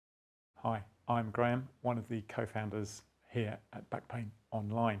Hi, I'm Graham, one of the co-founders here at Back Pain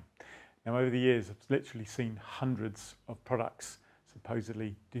Online. Now, over the years, I've literally seen hundreds of products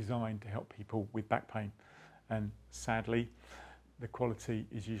supposedly designed to help people with back pain, and sadly, the quality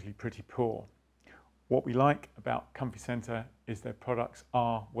is usually pretty poor. What we like about Comfy Centre is their products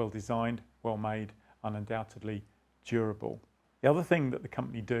are well designed, well made, and undoubtedly durable. The other thing that the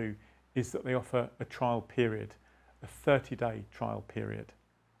company do is that they offer a trial period, a 30-day trial period.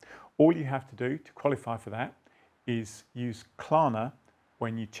 All you have to do to qualify for that is use Klarna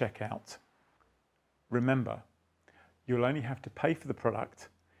when you check out. Remember, you'll only have to pay for the product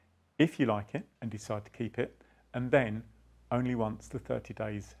if you like it and decide to keep it, and then only once the 30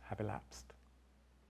 days have elapsed.